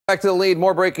Back to the lead.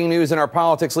 More breaking news in our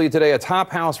politics lead today. A top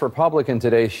House Republican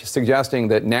today suggesting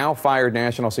that now fired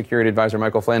National Security Advisor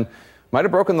Michael Flynn might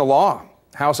have broken the law.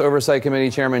 House Oversight Committee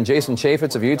Chairman Jason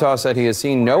Chaffetz of Utah said he has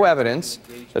seen no evidence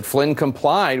that Flynn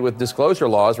complied with disclosure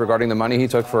laws regarding the money he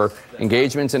took for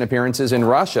engagements and appearances in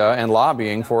Russia and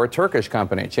lobbying for a Turkish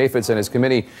company. Chaffetz and his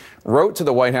committee wrote to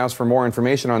the White House for more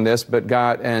information on this, but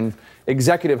got an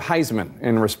executive Heisman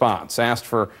in response. Asked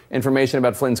for information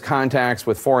about Flynn's contacts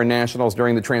with foreign nationals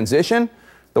during the transition.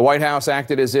 The White House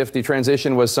acted as if the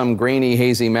transition was some grainy,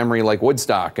 hazy memory like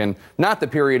Woodstock, and not the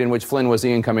period in which Flynn was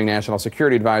the incoming national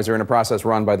security advisor in a process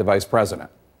run by the vice president.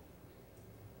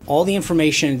 All the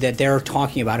information that they're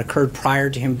talking about occurred prior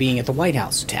to him being at the White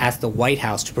House. To ask the White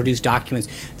House to produce documents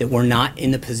that were not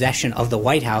in the possession of the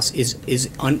White House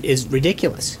is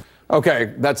ridiculous.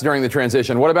 Okay, that's during the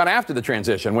transition. What about after the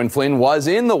transition, when Flynn was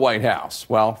in the White House?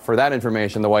 Well, for that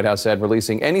information, the White House said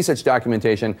releasing any such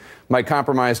documentation might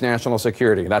compromise national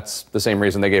security. That's the same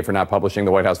reason they gave for not publishing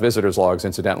the White House visitors' logs,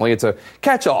 incidentally. It's a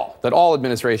catch-all that all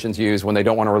administrations use when they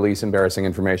don't want to release embarrassing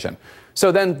information.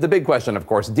 So then the big question, of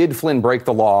course, did Flynn break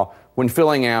the law when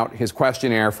filling out his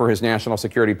questionnaire for his national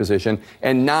security position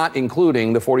and not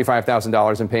including the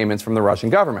 $45,000 in payments from the Russian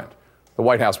government? The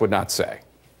White House would not say.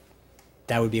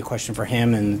 That would be a question for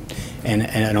him and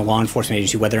a law enforcement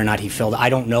agency, whether or not he filled. I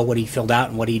don't know what he filled out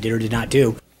and what he did or did not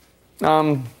do.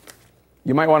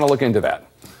 You might want to look into that.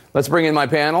 Let's bring in my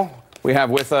panel. We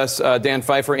have with us Dan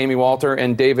Pfeiffer, Amy Walter,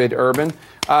 and David Urban.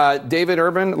 David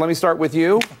Urban, let me start with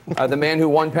you, the man who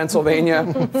won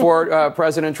Pennsylvania for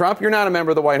President Trump. You're not a member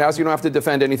of the White House. You don't have to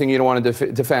defend anything you don't want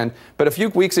to defend. But a few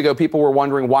weeks ago, people were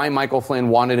wondering why Michael Flynn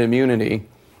wanted immunity.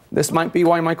 This might be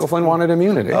why Michael Flynn wanted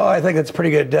immunity. Oh, I think that's a pretty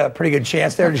good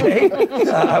chance there, Jay.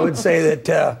 I would say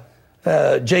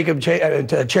that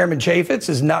Chairman Chaffetz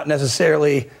is not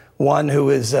necessarily one who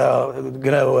is going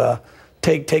to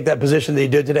take that position that he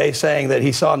did today, saying that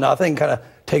he saw nothing, kind of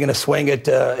taking a swing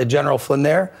at General Flynn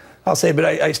there. I'll say, but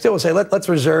I still would say let's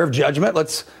reserve judgment.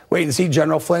 Let's wait and see.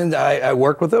 General Flynn, I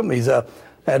worked with him. He's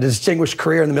had a distinguished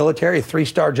career in the military, a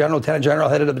 3-star general, lieutenant general,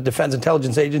 headed of the Defense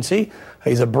Intelligence Agency.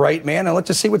 He's a bright man, and let's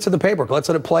just see what's in the paperwork. Let's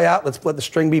let it play out. Let's let the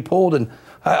string be pulled, and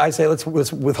I say let's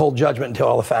withhold judgment until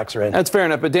all the facts are in. That's fair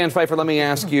enough. But Dan Pfeiffer, let me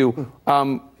ask you,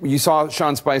 you saw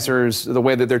Sean Spicer's, the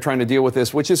way that they're trying to deal with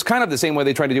this, which is kind of the same way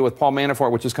they tried to deal with Paul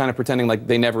Manafort, which is kind of pretending like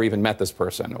they never even met this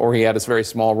person, or he had this very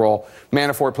small role.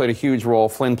 Manafort played a huge role.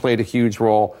 Flynn played a huge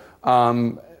role.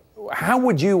 How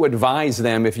would you advise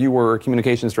them if you were a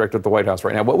communications director at the White House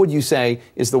right now? What would you say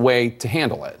is the way to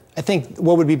handle it? I think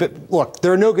what would be, look,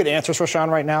 there are no good answers for Sean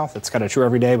right now. That's kind of true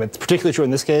every day, but it's particularly true in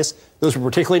this case. Those were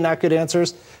particularly not good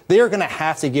answers. They are going to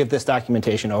have to give this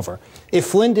documentation over. If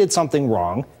Flynn did something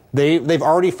wrong, they've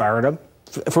already fired him.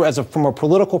 From a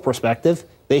political perspective,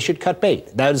 they should cut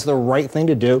bait. That is the right thing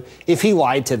to do. If he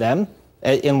lied to them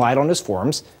and lied on his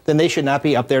forms, then they should not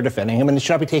be up there defending him, and they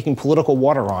should not be taking political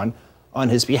water on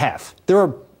his behalf.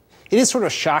 It is sort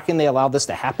of shocking they allowed this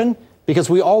to happen, because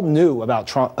we all knew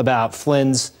about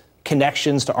Flynn's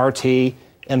connections to RT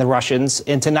and the Russians,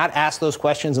 and to not ask those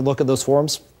questions and look at those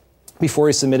forms before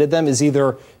he submitted them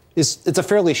it's a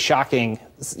fairly shocking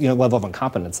level of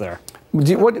incompetence there.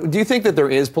 Do you think that there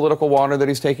is political water that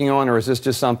he's taking on, or is this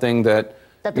just something that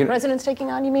the president's taking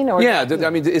on, you mean? Or yeah,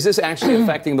 I mean, is this actually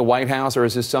affecting the White House, or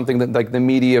is this something that like the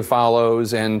media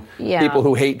follows and people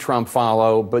who hate Trump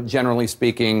follow, but generally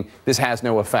speaking, this has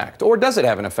no effect? Or does it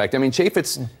have an effect? I mean,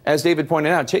 Chaffetz, as David pointed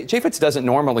out, Chaffetz doesn't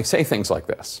normally say things like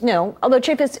this. No, although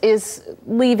Chaffetz is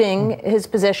leaving his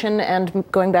position and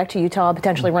going back to Utah,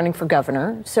 potentially running for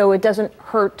governor. So it doesn't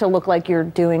hurt to look like you're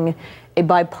doing a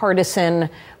bipartisan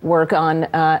work on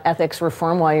ethics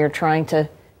reform while you're trying to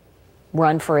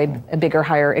run for a bigger,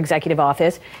 higher executive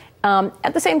office.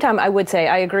 At the same time, I would say,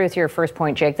 I agree with your first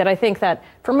point, Jake, that I think that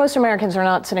for most Americans are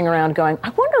not sitting around going, I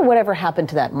wonder whatever happened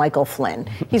to that Michael Flynn.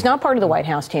 He's not part of the White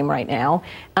House team right now.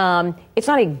 It's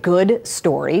not a good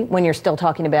story when you're still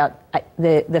talking about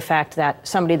the fact that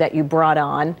somebody that you brought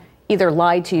on either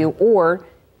lied to you, or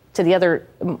to the other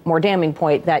more damning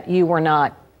point, that you were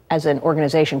not, as an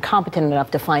organization, competent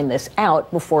enough to find this out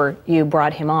before you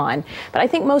brought him on. But I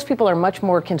think most people are much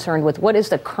more concerned with what is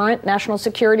the current national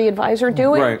security advisor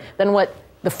doing than what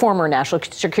the former national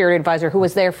security advisor, who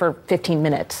was there for 15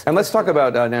 minutes. And let's talk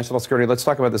about national security. Let's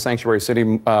talk about the sanctuary city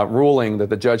ruling that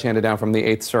the judge handed down from the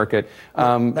 8th Circuit.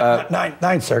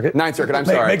 Ninth Circuit. Ninth Circuit, I'm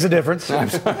sorry. Makes a difference. I'm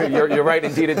sorry. You're right,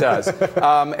 indeed it does.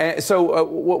 So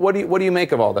what do you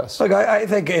make of all this? Look, I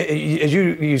think, as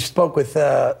you spoke with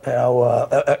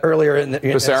earlier in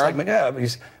the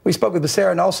segment, we spoke with Becerra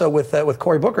and also with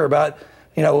Cory Booker about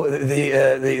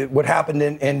what happened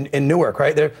in Newark,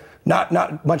 right?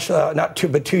 Not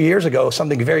 2 years ago,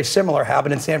 something very similar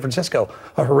happened in San Francisco,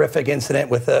 a horrific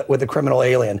incident with a criminal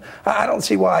alien. I don't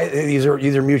see why these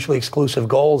are mutually exclusive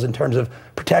goals in terms of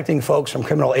protecting folks from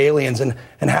criminal aliens and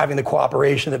having the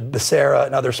cooperation that Becerra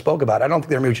and others spoke about. I don't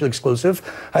think they're mutually exclusive.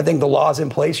 I think the law's in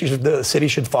place. The city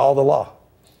should follow the law.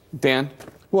 Dan?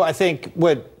 Well, I think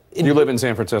you live in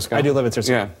San Francisco. I do live in San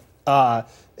Francisco. Yeah.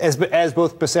 As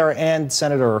both Becerra and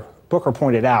Senator Booker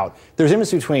pointed out, there's a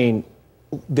difference between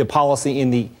the policy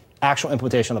and the actual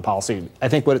implementation of the policy. I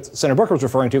think what Senator Booker was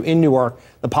referring to in Newark,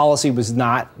 the policy was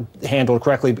not handled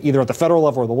correctly either at the federal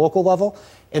level or the local level,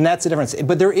 and that's the difference.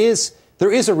 But there is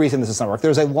a reason this does not work.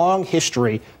 There's a long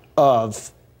history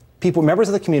of people, members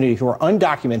of the community who are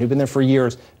undocumented, who've been there for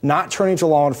years, not turning to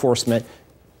law enforcement,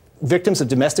 victims of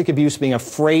domestic abuse being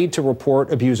afraid to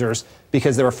report abusers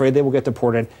because they're afraid they will get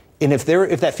deported. And if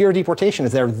that fear of deportation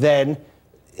is there, then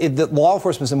the law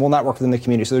enforcement system will not work within the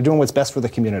community. So they're doing what's best for the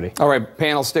community. All right,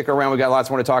 panel, stick around. We got lots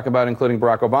more to talk about, including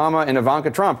Barack Obama and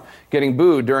Ivanka Trump getting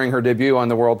booed during her debut on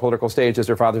the world political stage as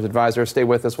her father's advisor. Stay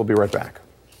with us. We'll be right back.